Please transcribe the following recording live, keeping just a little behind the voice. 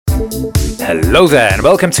Hello there and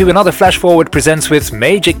welcome to another Flash Forward Presents with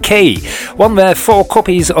Major K, one where 4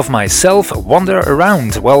 copies of myself wander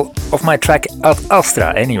around, well, of my track Ad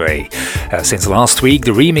Astra anyway. Since last week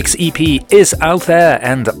the remix EP is out there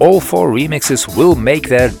and all 4 remixes will make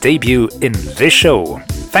their debut in this show.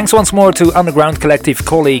 Thanks once more to Underground Collective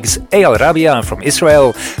colleagues Eyal Rabia from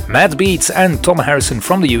Israel, Mad Beats and Tom Harrison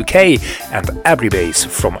from the UK, and Abribase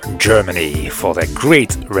from Germany for their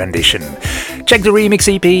great rendition. Check the remix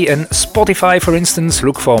EP and Spotify, for instance,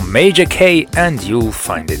 look for Major K and you'll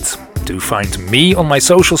find it. Do find me on my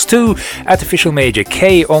socials too, at Official Major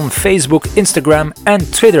K on Facebook, Instagram and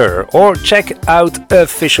Twitter, or check out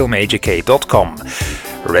officialmajork.com.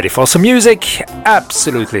 Ready for some music?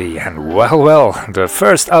 Absolutely. And well, the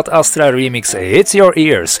first Ad Astra remix hits your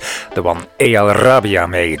ears, the one Eyal Rabia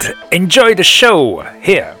made. Enjoy the show.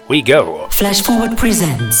 Here we go. Flash Forward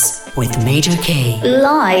presents with Major K.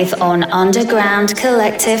 Live on Underground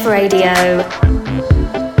Collective Radio.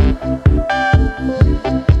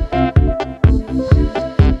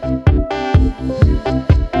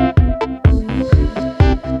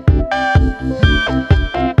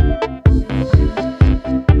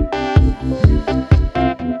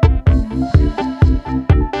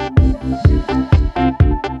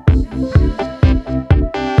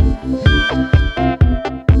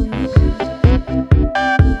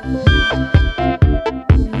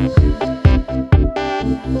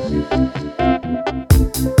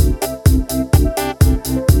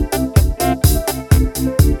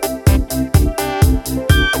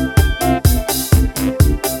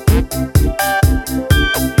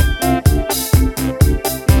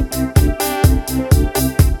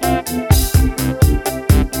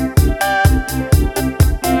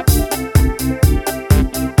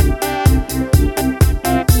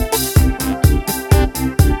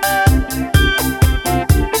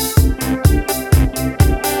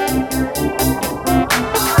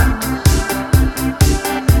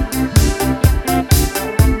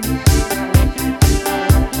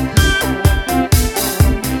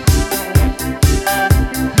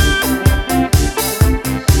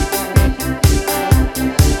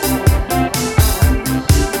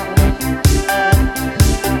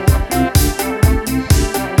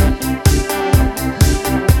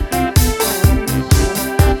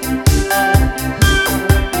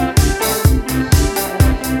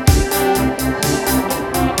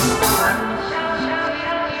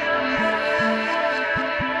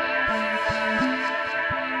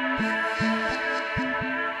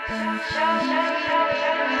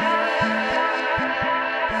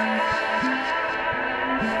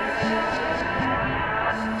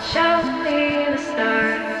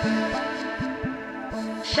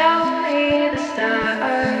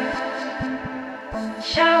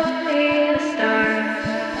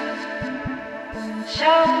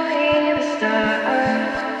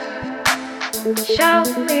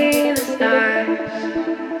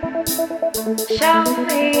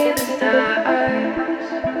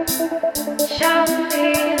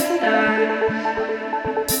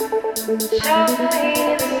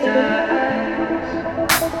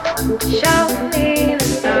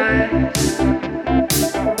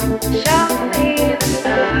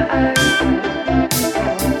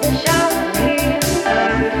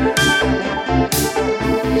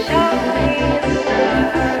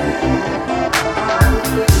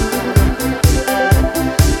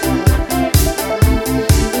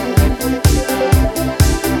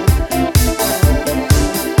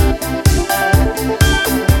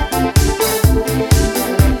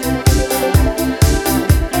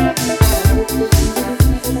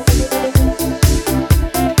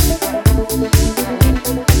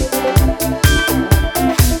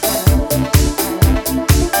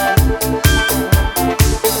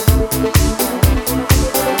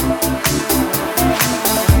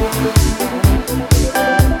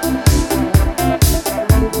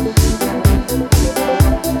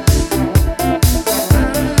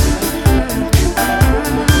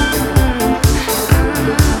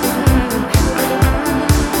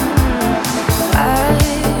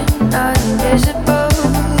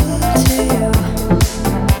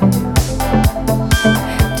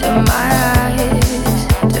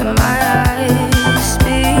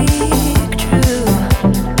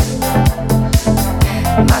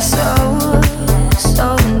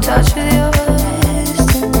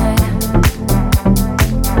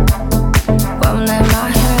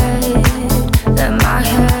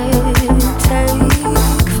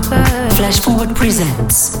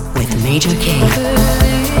 Presents with Major K.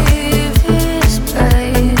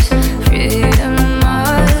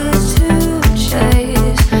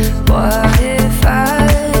 What if I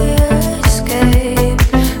escape?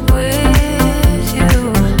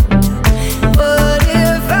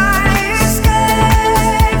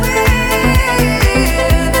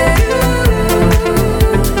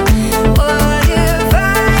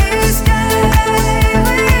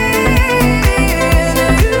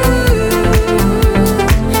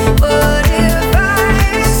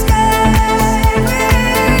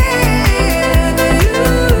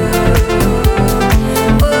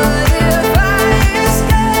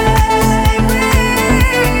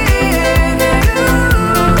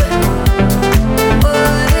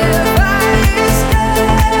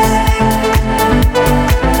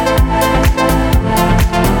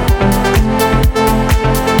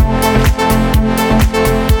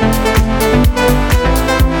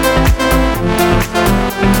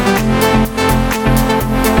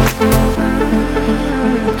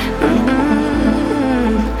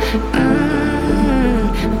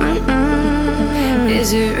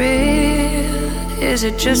 is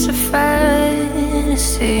it just a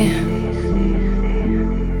fantasy?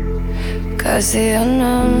 'Cause the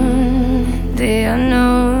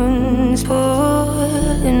unknown's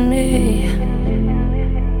pulling me.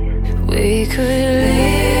 We could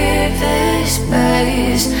leave this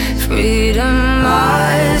space, freedom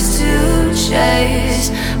ours to chase.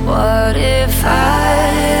 What if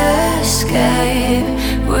I escape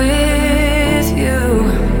with you?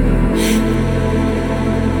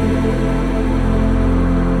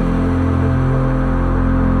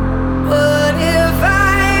 What if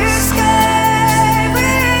I escape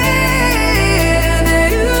with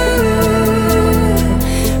you?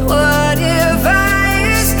 What if I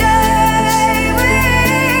escape with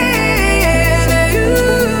you?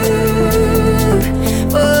 What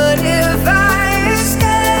if I escape with you? What if I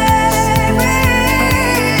escape with you?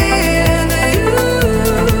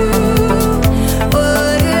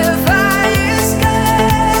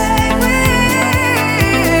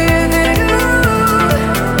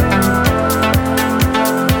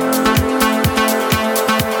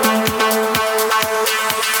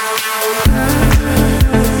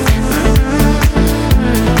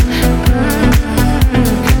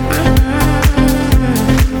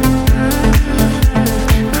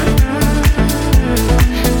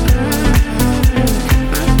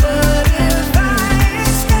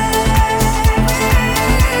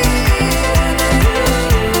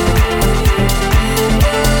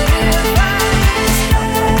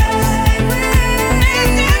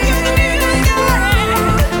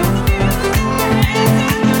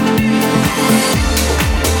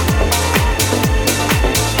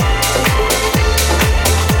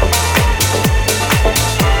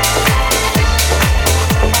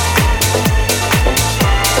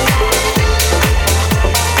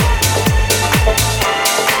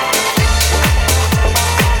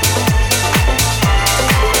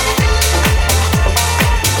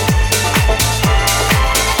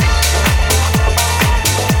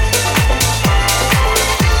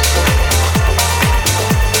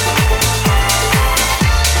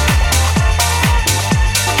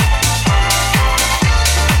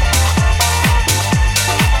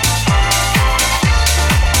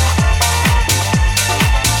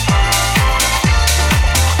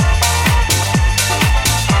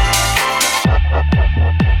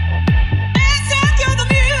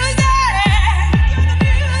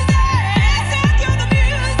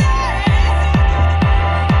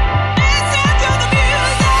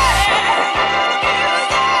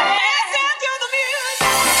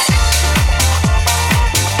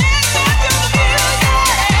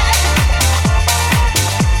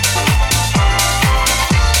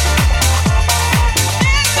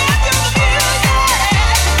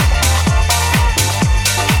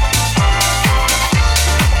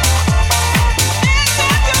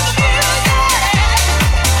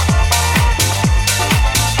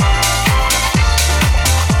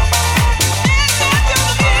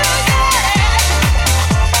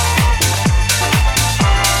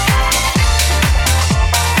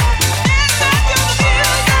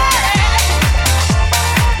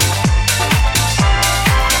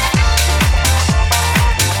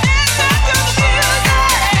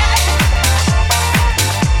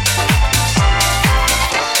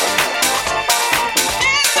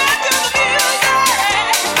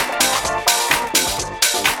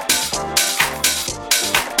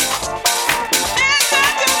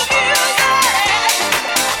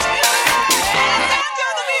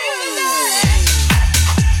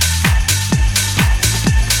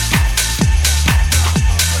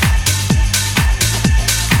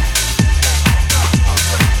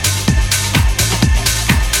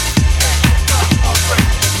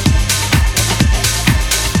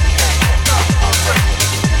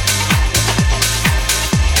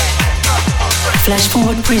 Flash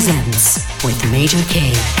Forward presents with Major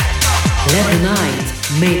K. Let the night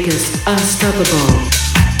make us unstoppable.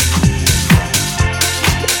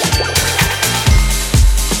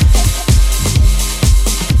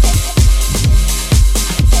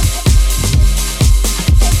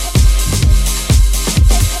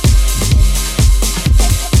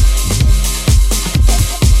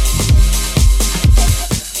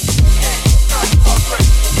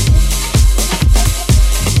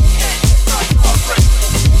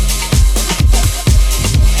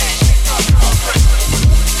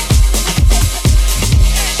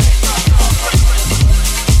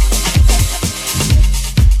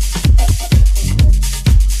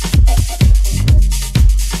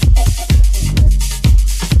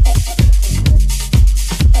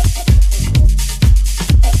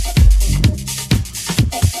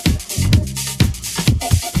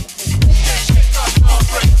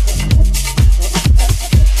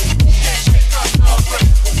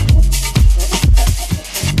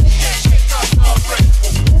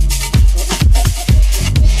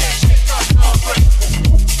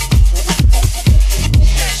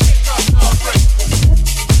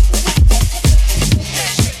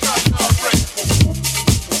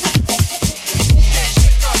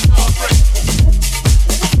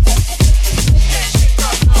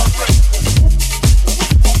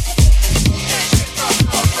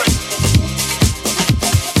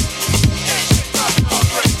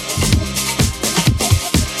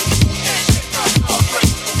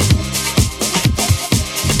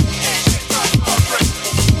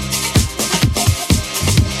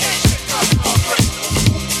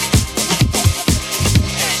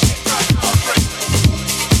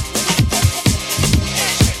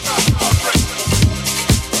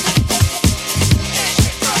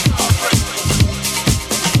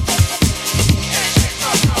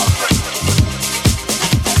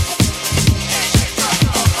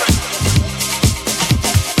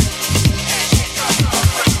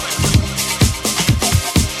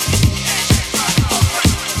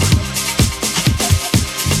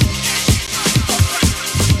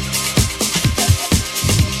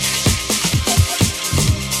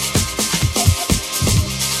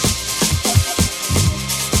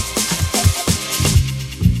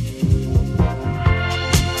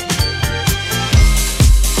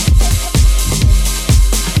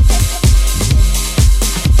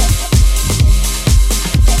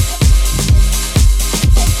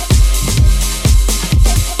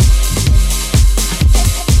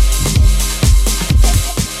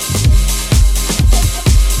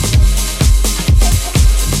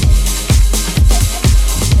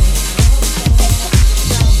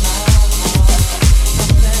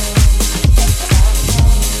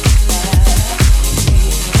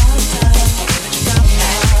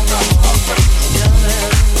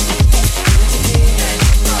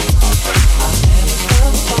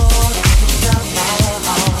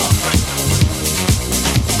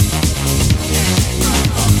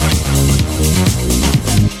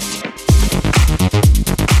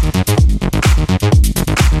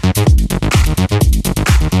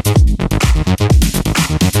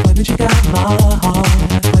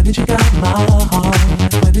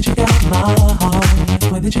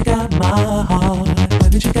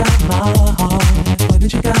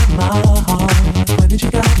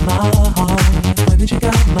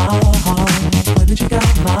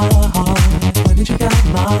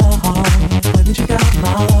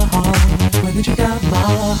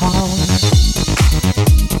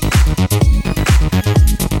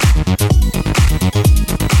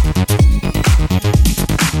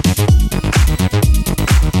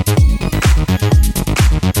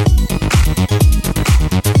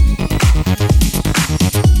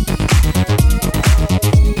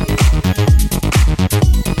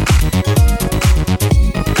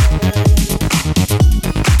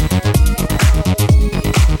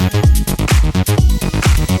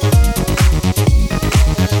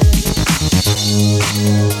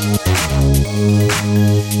 I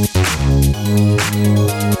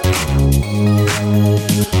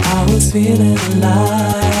was feeling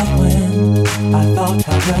alive when I thought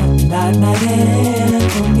how bright night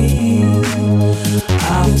end for me.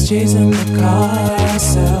 I was chasing the car,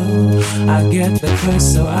 so I get the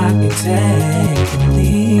first so I can take the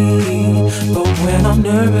lead. But when I'm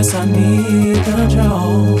nervous, I need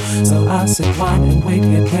control, so I sit, whine, and wait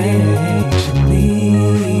here patiently.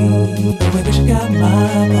 The way that you got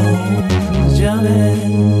my bones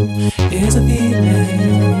jumping is a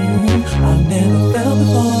feeling I've never felt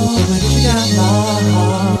before. The way that you got my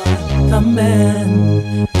heart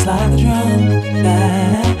thumping, it's like a drum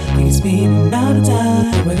that keeps beating out of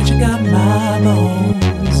time. The way that you got my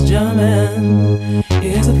bones jumping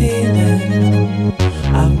is a feeling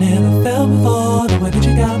I've never felt before. The way that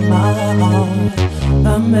you got my heart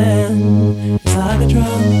thumping, it's like a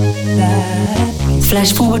drum that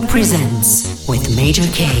Flash Forward presents with Major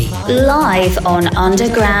K. Live on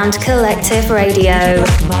Underground Collective Radio.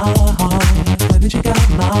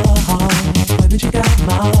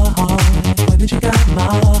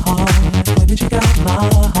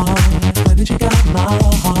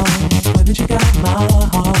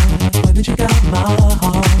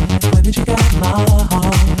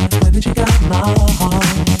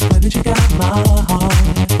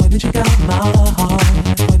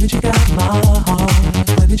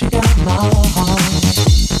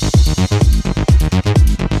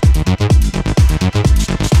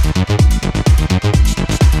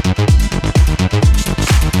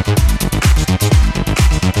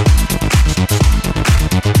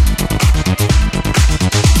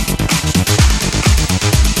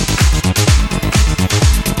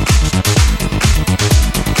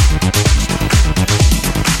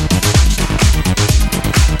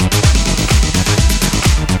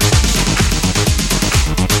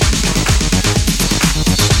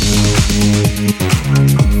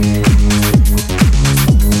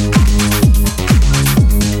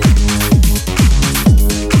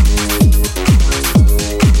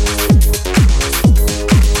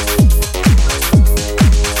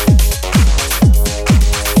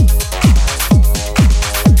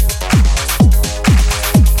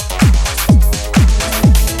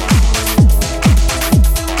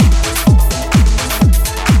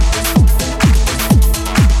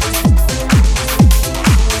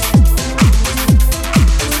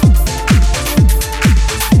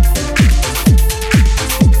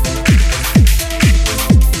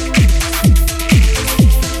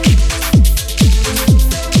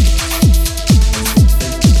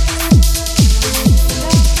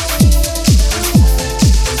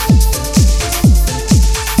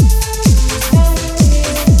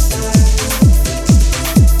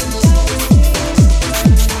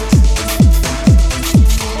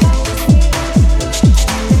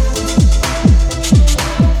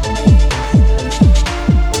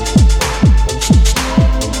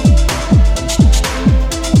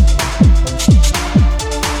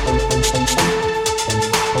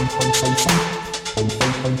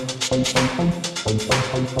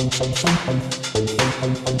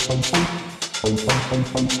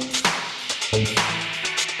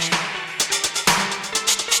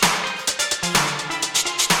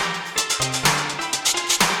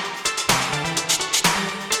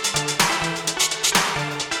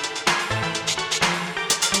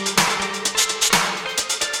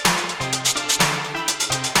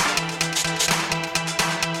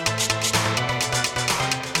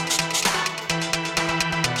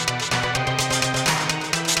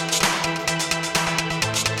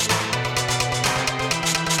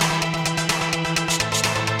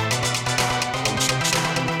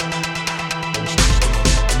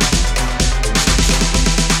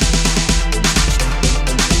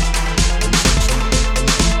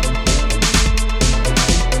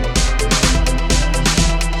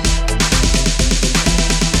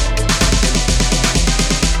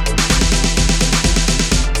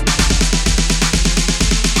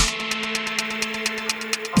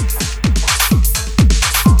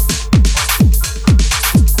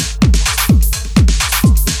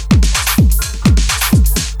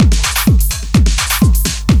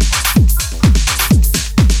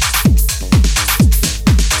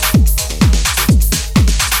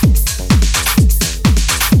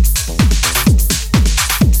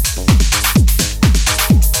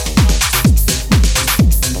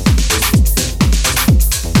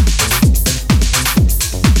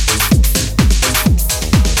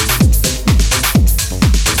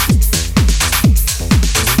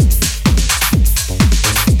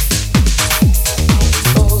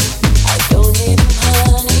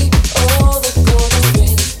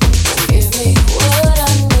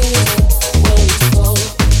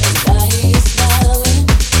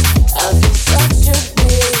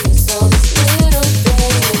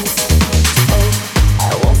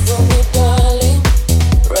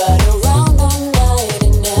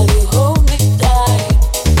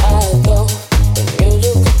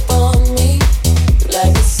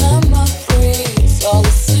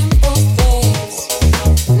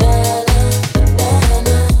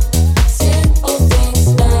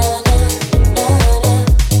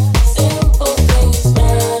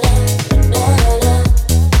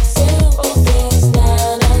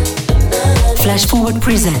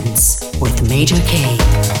 presents with Major K.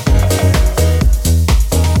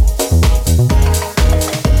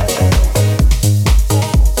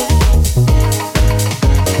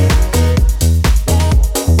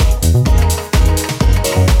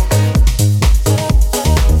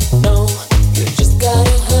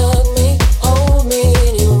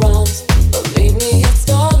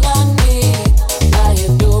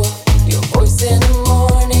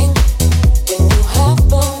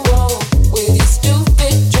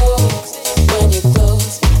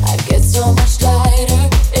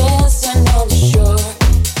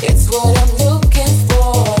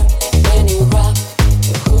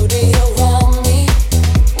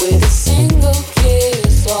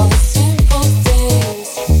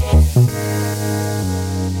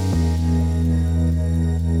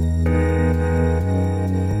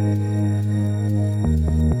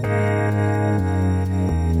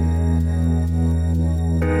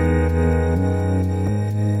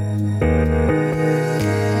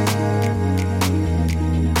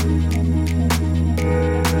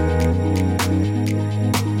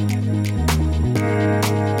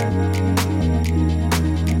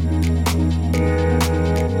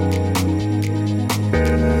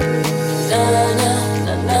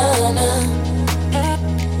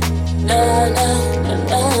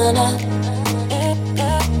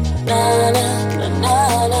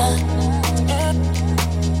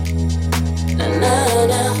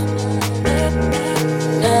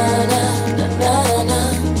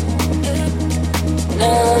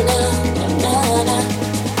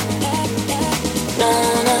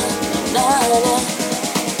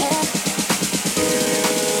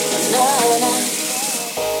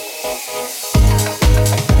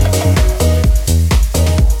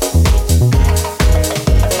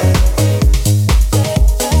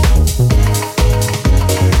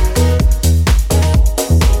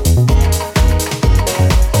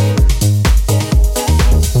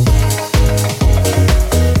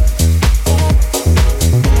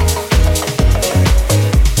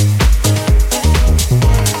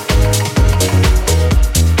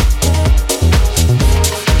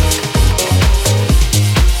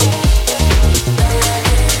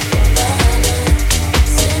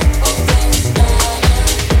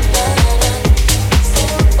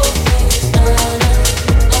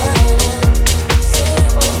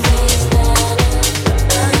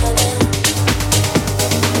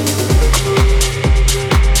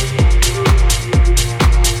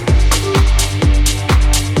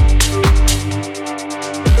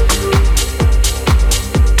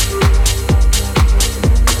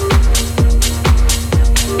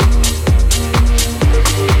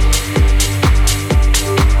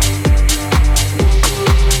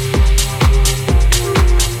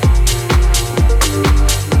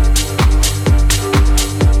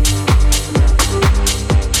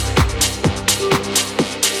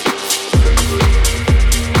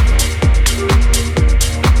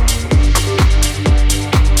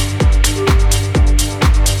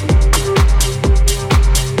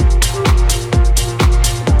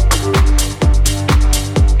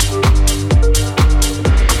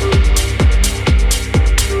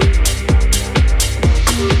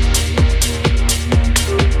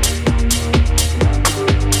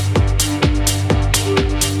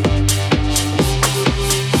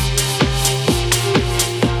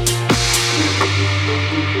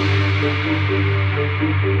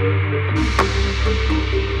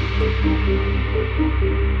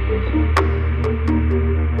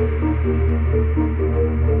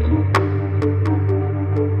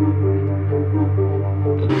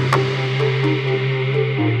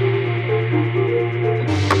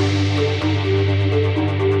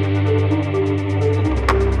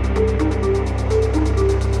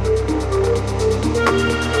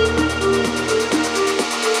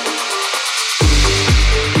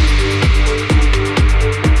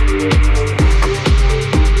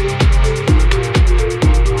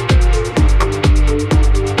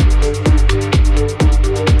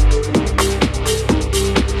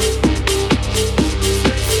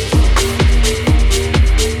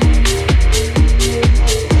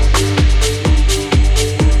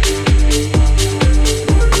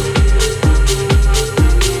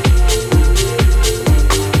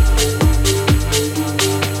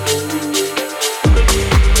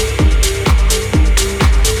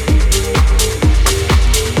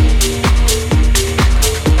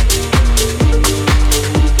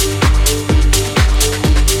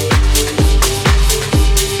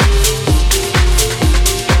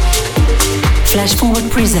 Flash Forward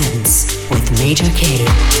presents with Major K.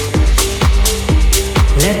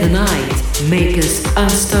 Let the night make us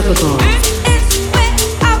unstoppable. This is where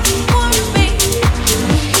I wanna be.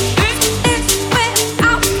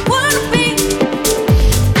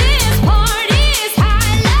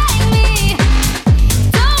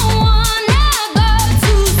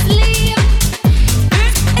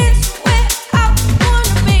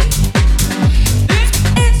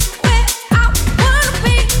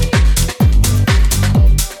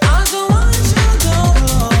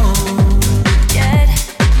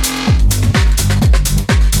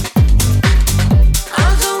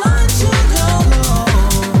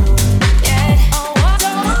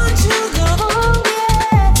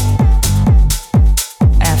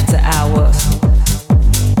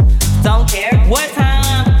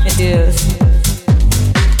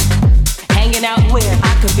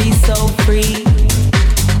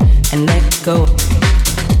 go.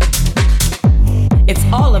 It's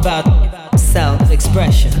all about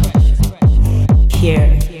self-expression.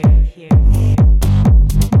 Here.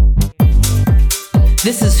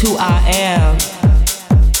 This is who I am.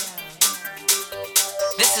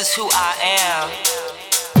 This is who I am.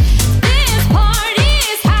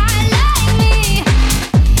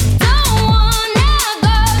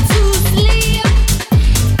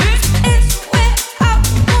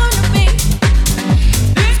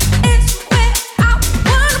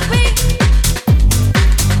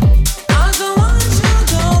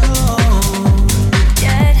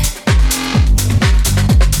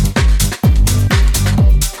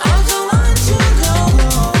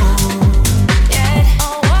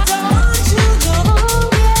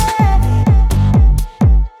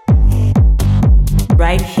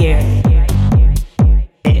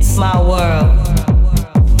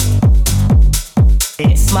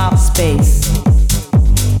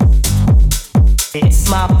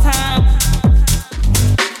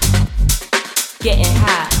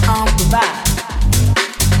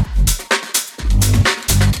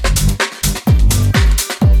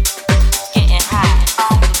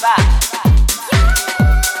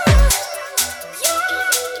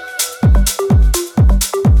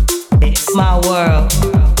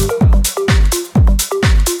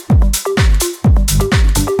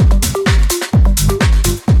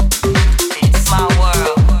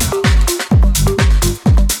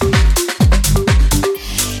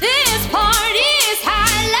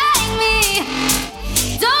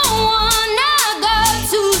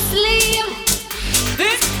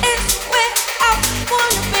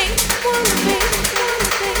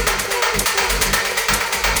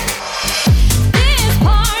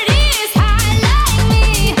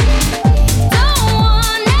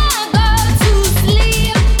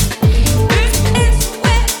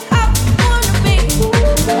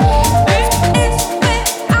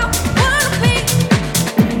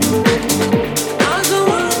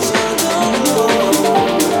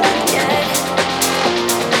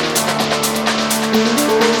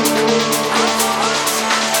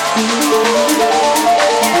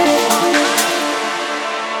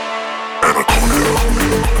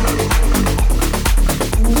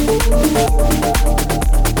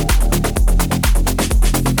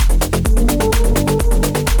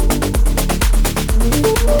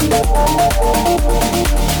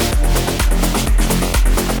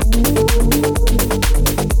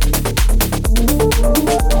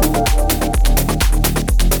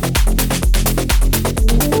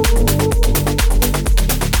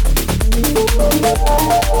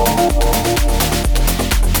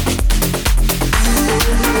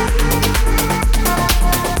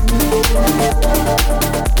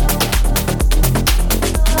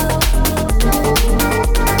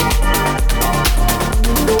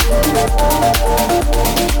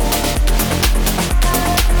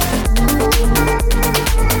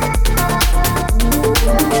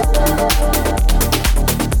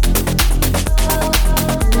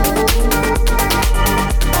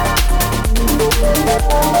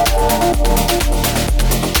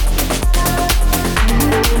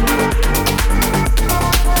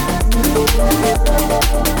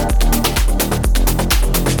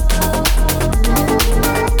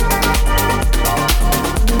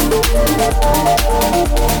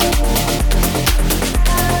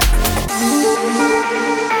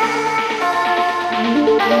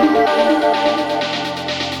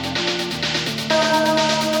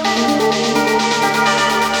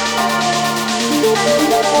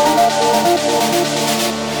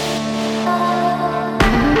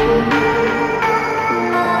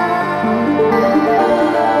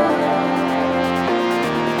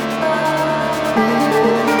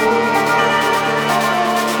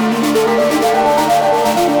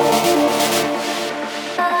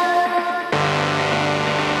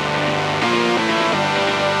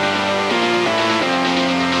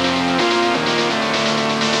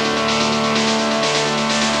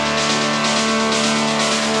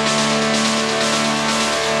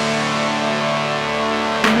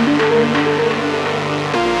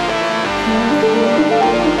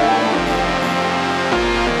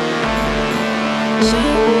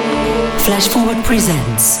 Flash Forward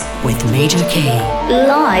presents with Major K.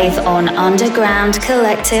 Live on Underground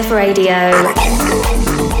Collective Radio.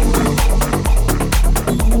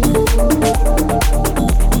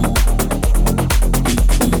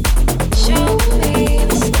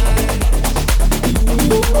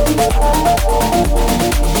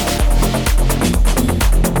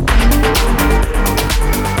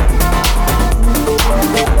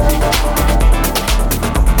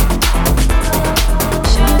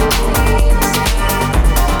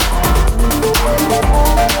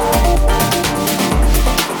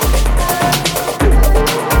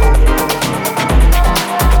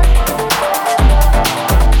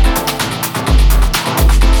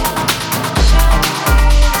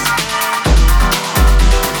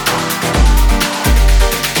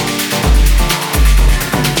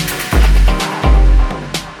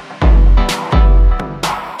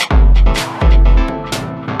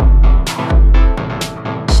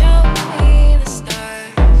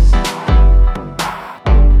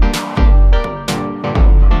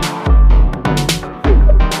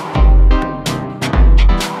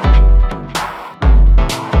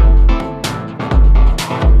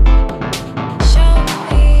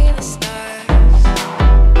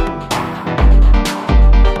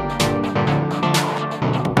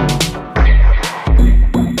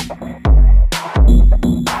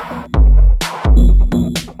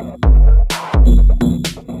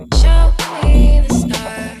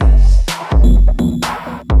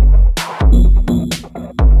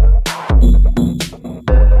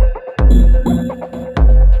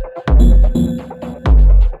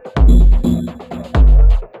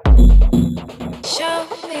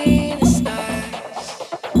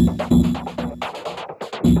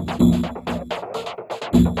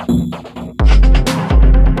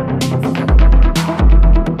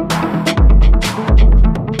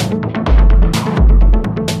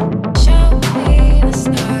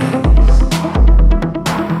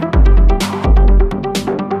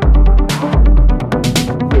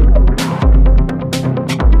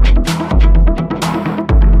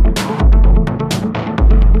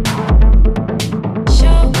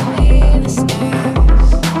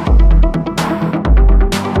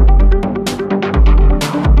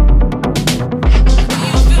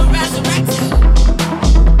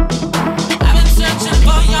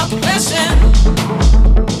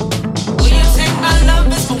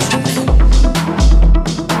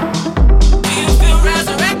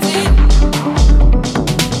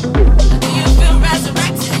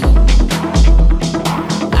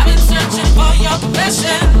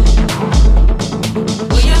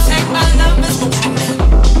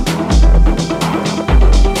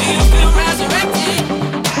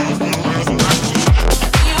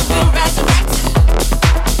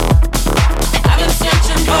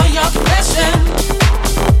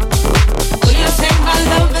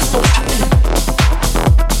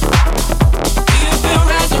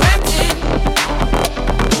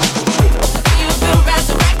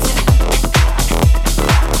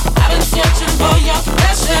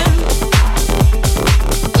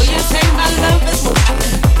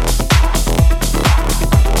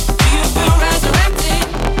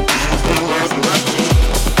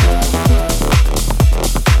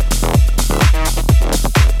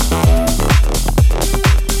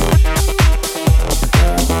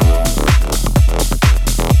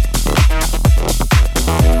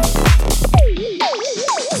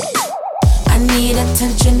 need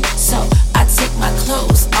attention, so I take my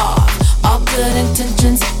clothes off. All good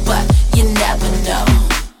intentions, but you never know.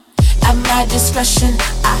 At my discretion,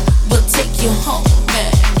 I will take you home,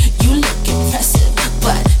 man. You look impressive,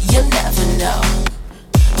 but you never know.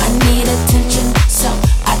 I need attention, so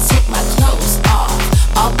I take my clothes off.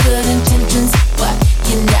 All good intentions, but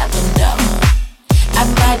you never know. At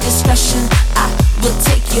my discretion, I will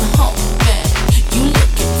take you home, man. You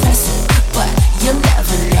look impressive, but you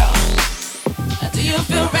never know. Do you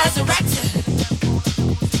feel resurrected?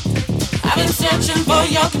 I've been searching for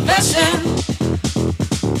your confession.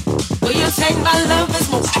 Will you take my love as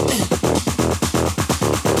more weapon?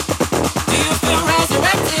 Do you feel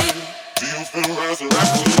resurrected? Do you feel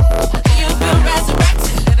resurrected? Do you feel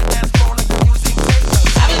resurrected?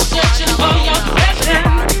 I've been searching for your confession.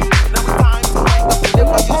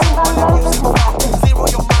 Zero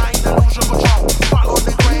your mind and lose your control. Follow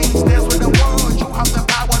the grains, dance with the world. You have the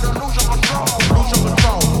power to lose your control. Lose your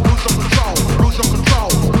control, lose your control, lose your control,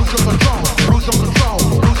 lose your control, lose your control,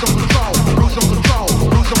 lose your control, lose your control,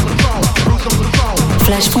 lose your control, lose your control.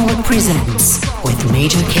 Flash Forward presents with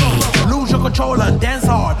Major K. Lose your control and dance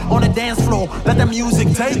hard on the dance floor. Let the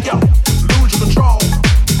music take you. Lose your control.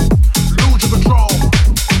 Lose your control.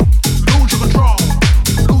 Lose your control.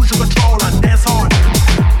 Lose your control and dance hard.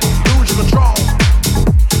 Lose your control.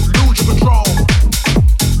 Lose your control.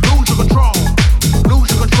 Lose your control. Lose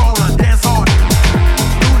your control and dance hard.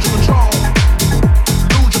 Lose your control.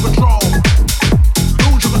 Lose your control.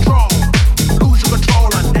 Lose your control. Lose your control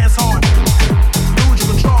and dance hard. Lose your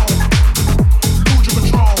control. Lose your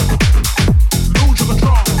control. Lose your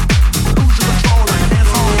control. Lose your control and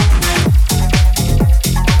dance hard.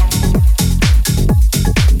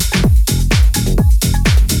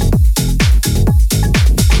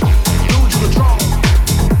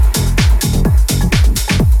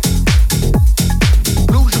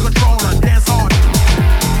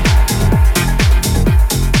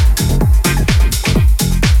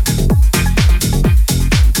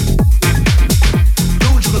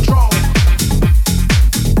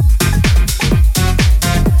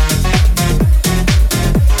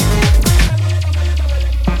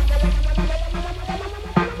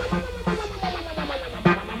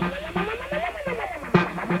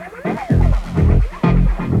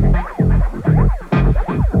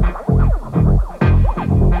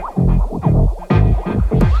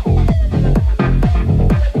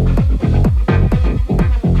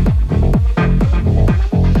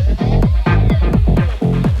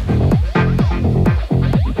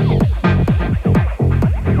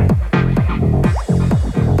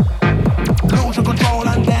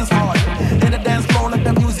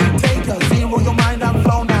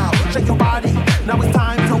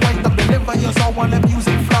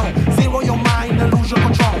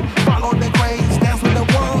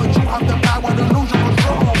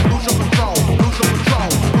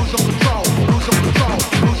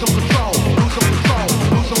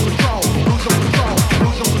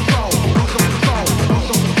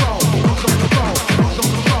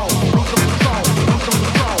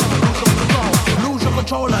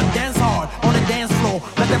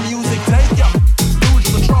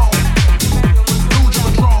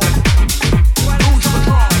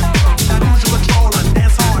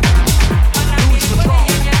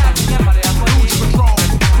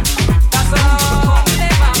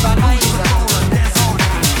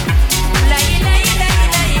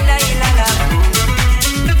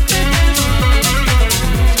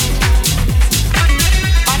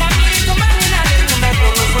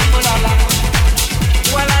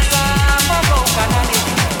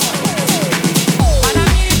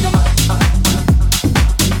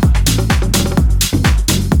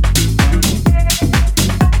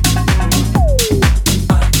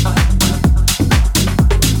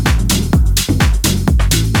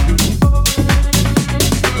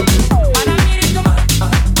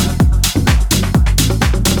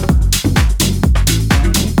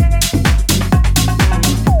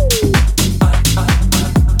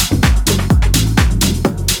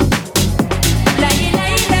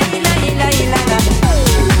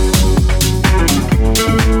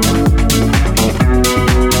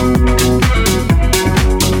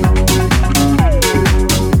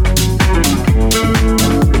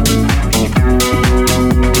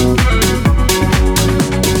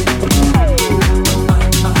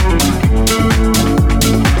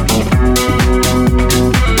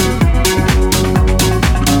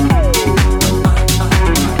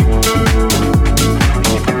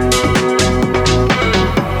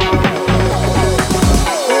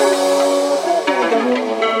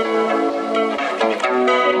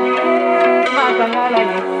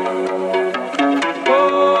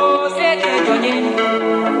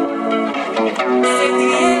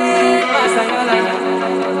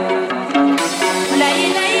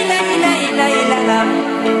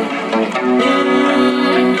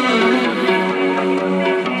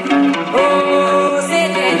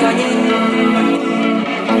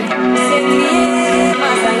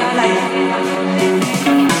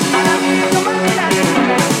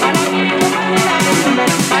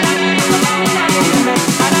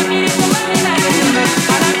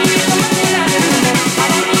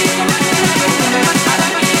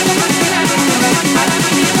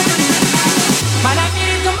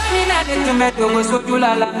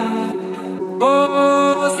 sojulala.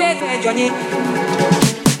 Oh, siete Johnny.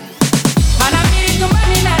 Manamiri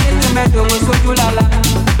tumani na netumeto sojulala.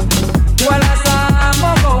 Wala sa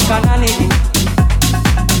mogo kanani.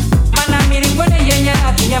 Manamiri kone yenya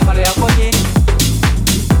atunya mare akonye.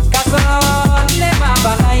 Kaso le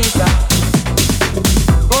mabana isa.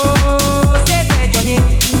 Oh, siete Johnny.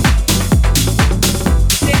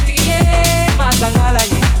 Siete masangala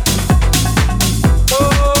ye.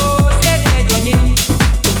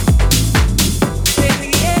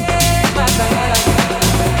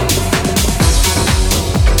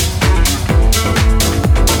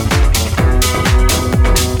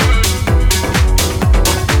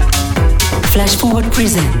 Flash Forward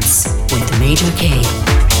presents with Major K.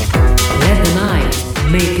 Let the night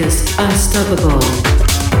make us unstoppable.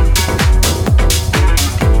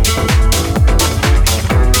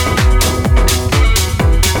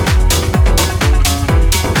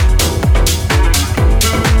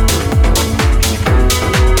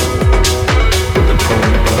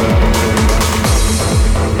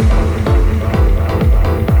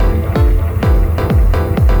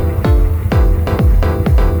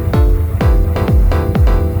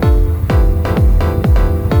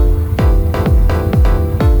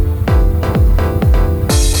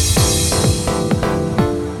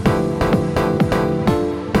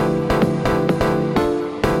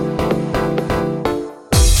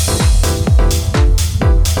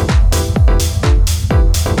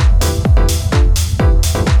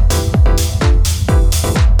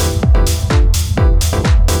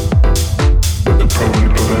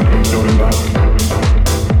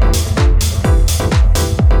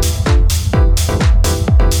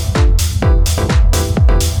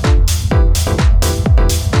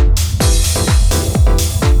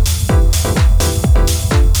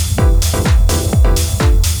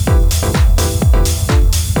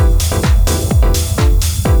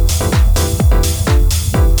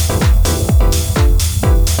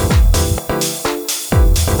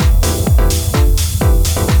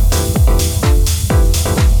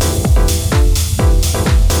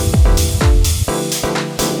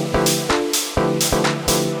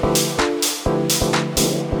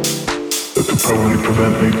 Probably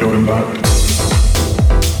prevent me going back.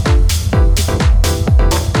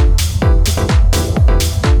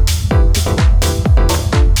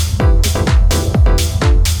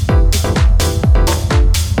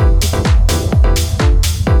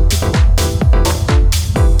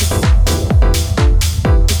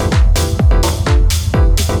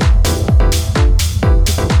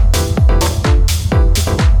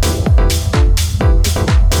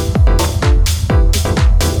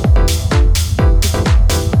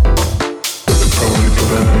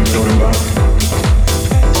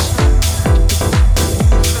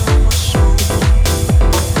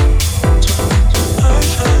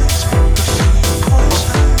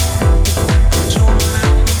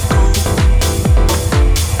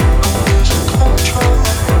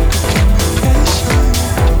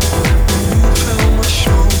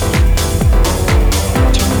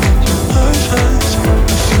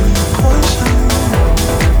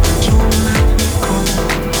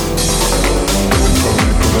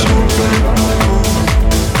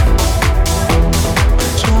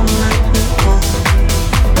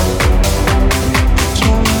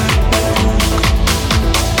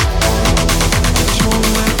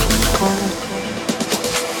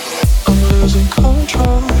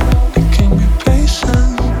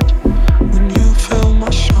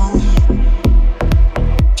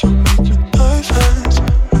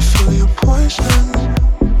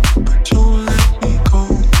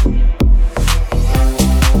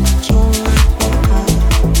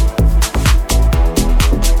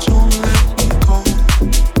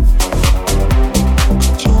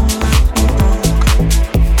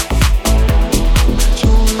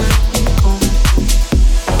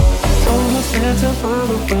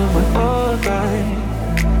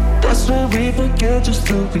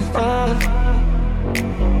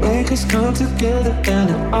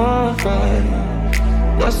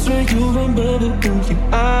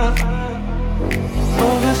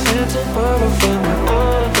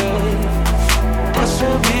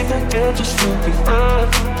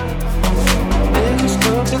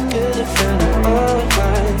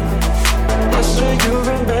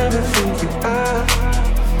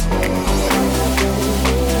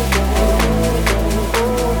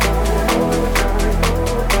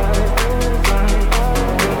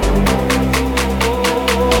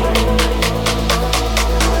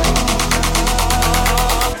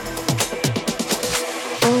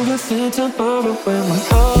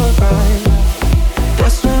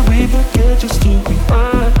 That's where we forget just to be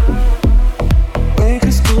fine. Wake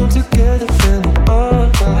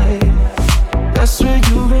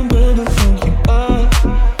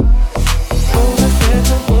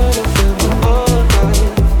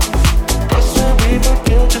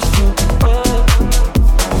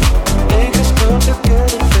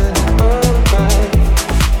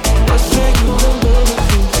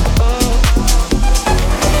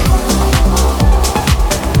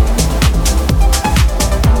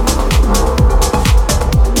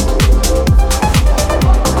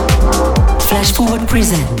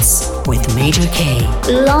presents with Major K.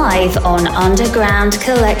 Live on Underground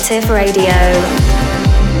Collective Radio.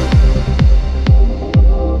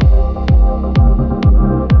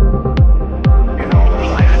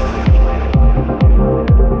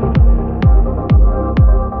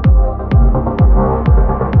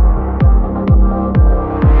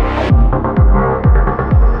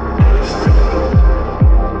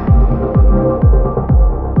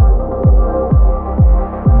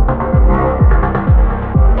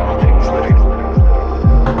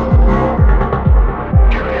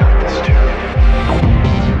 Carry out this journey.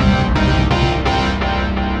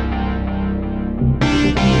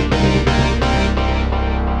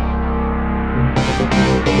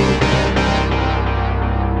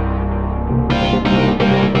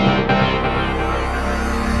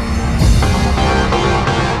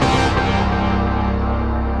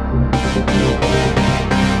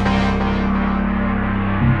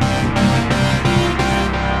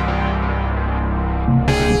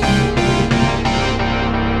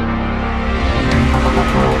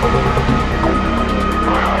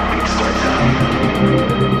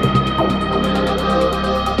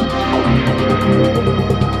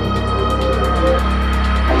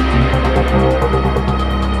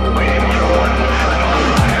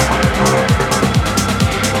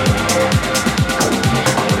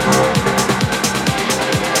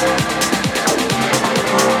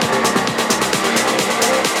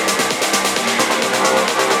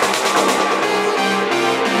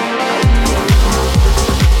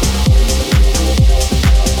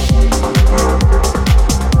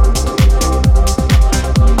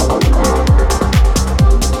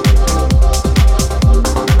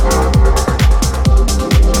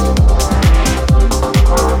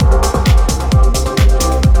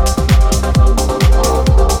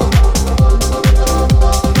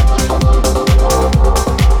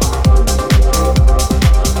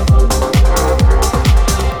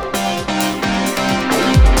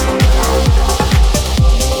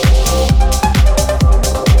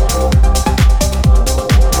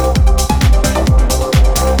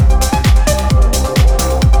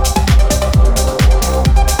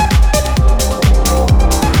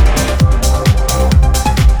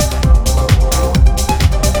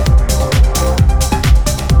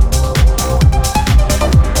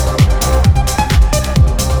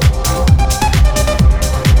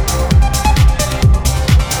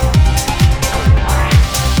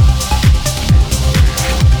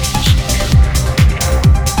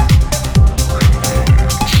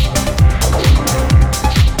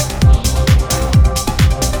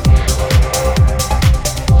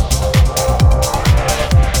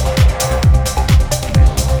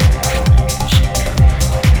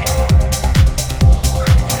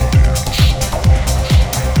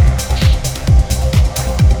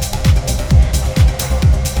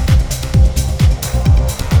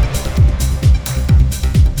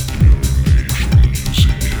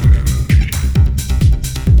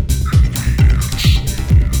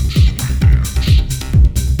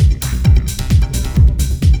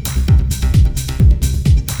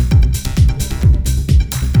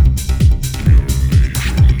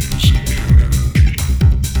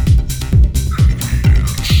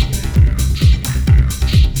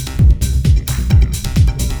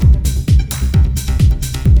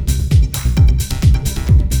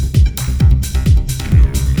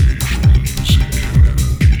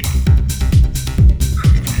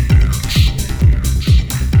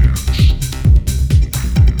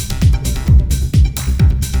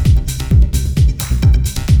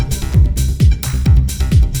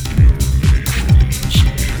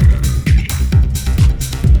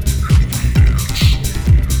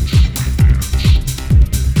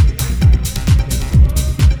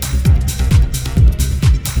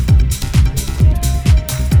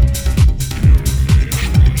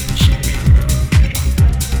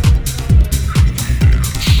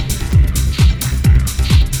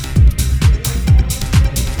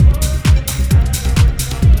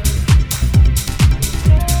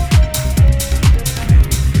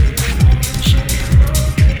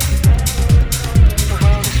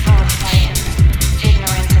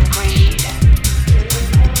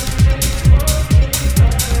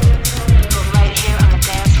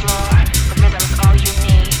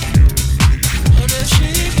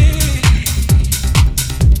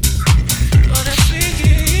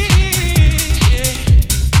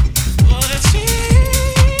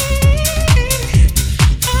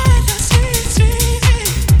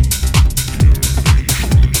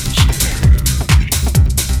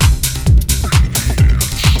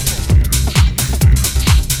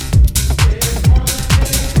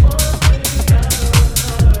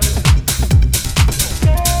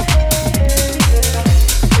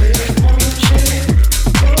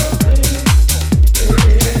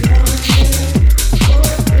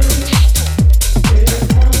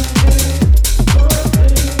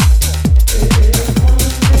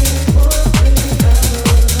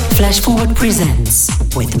 presents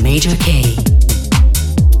with Major K.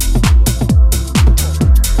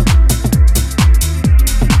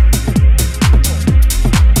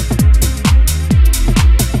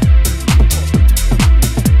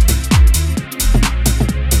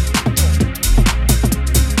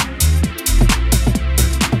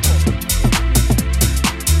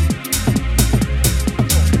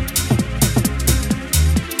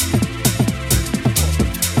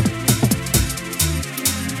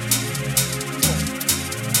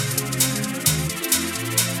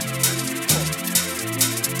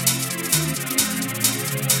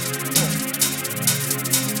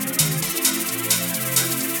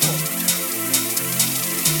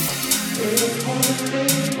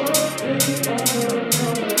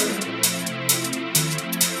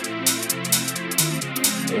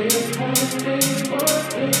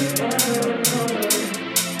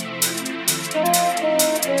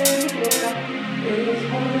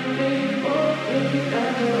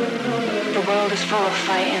 The world is full of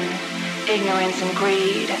fighting, ignorance and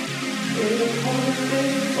greed.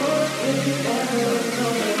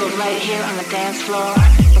 But right here on the dance floor,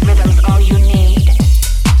 the rhythm's all you need.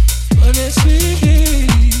 But it's sweet,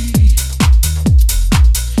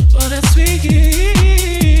 but it's sweet,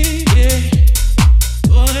 yeah.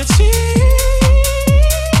 But it's sweet.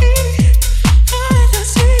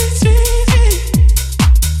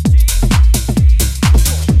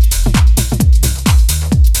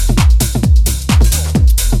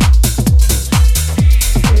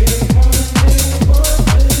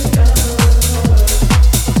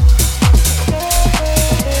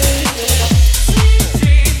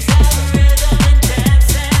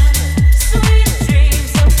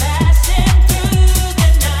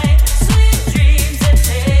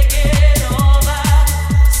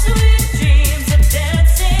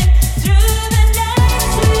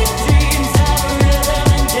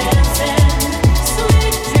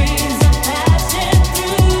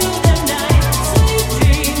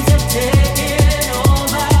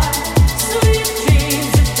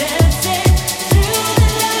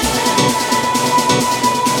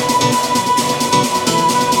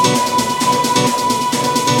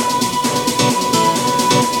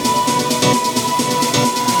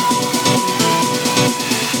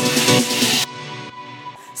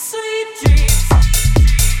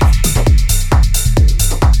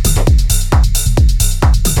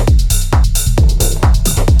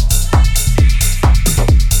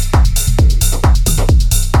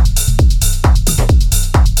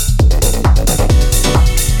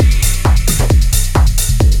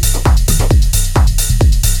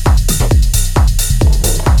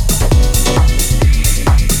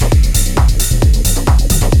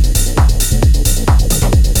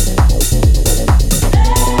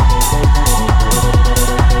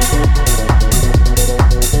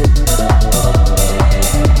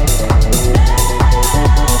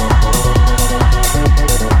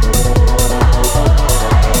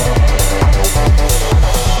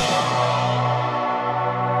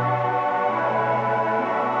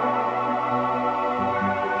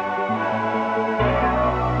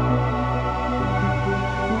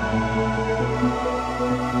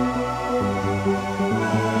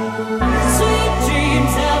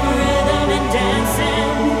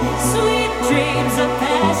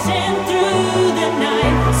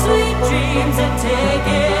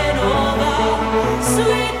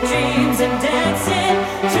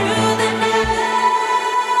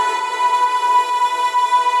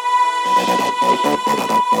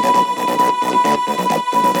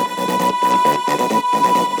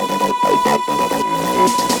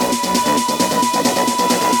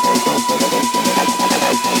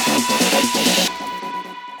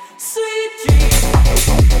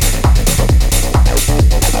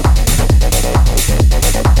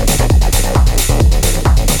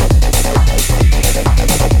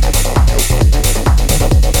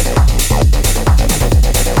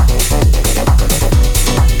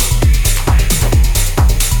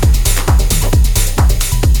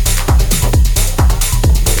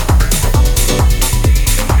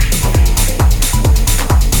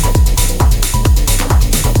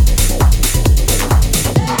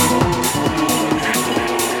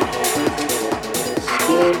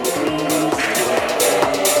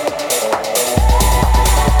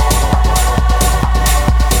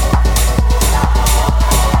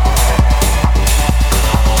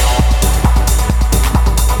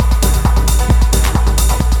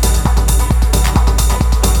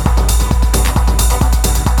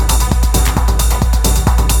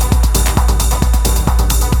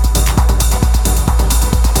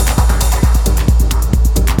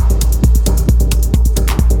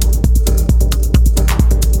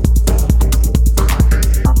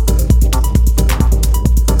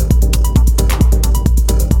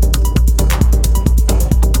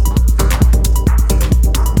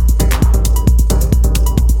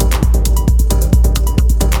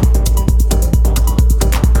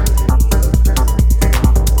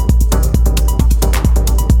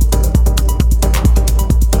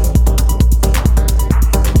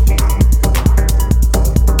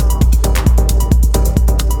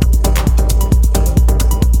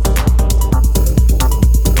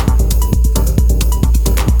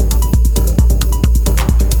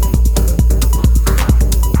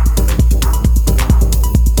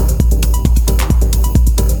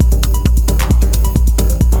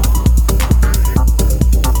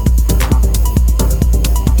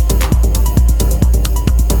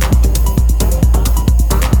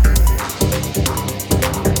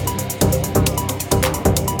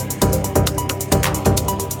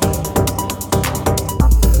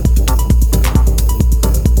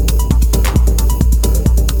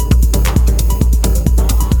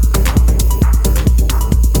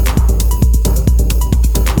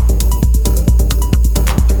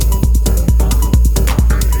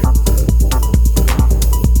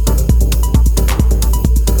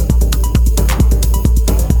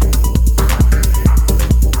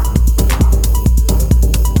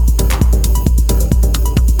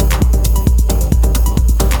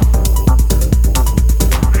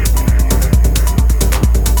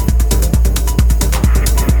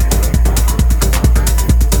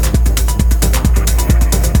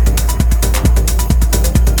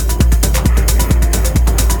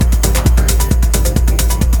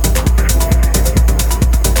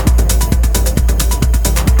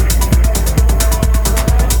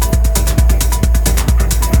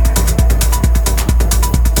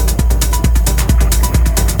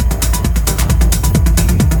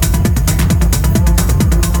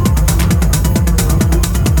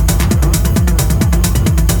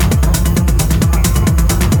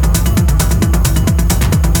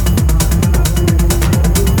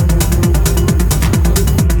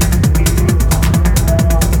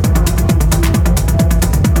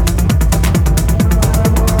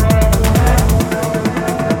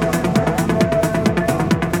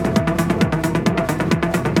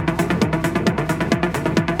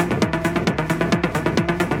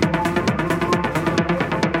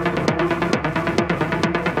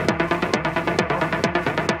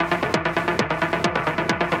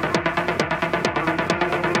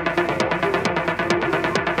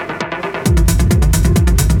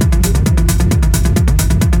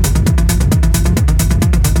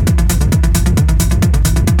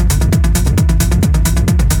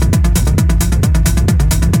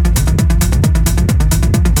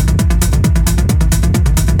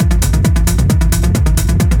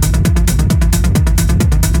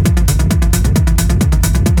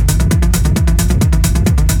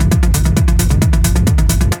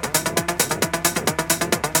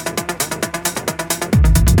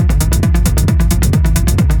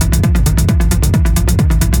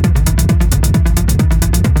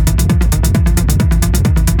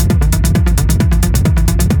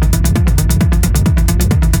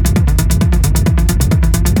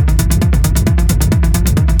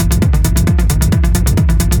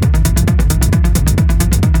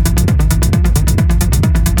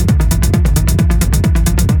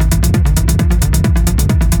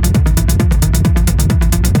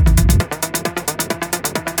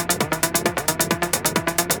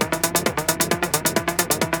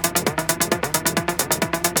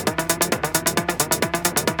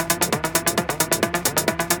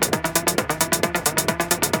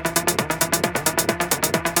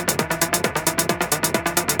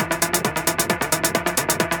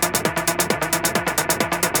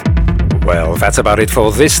 Well, that's about it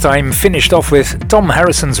for this time. Finished off with Tom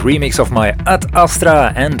Harrison's remix of my Ad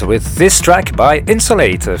Astra, and with this track by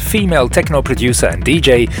Insolate, a female techno producer and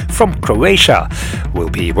DJ from Croatia. We'll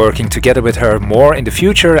be working together with her more in the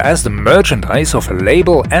future, as the merchandise of her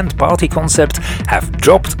label and party concept have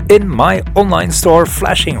dropped in my online store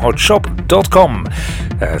flashinghotshop.com.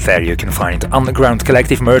 There you can find Underground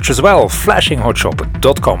Collective merch as well,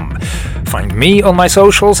 flashinghotshop.com. Find me on my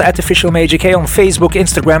socials at Official Major K on Facebook,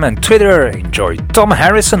 Instagram and Twitter. Enjoy Tom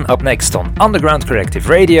Harrison up next on Underground Collective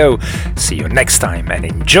Radio. See you next time and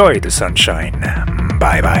enjoy the sunshine.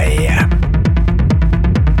 Bye bye.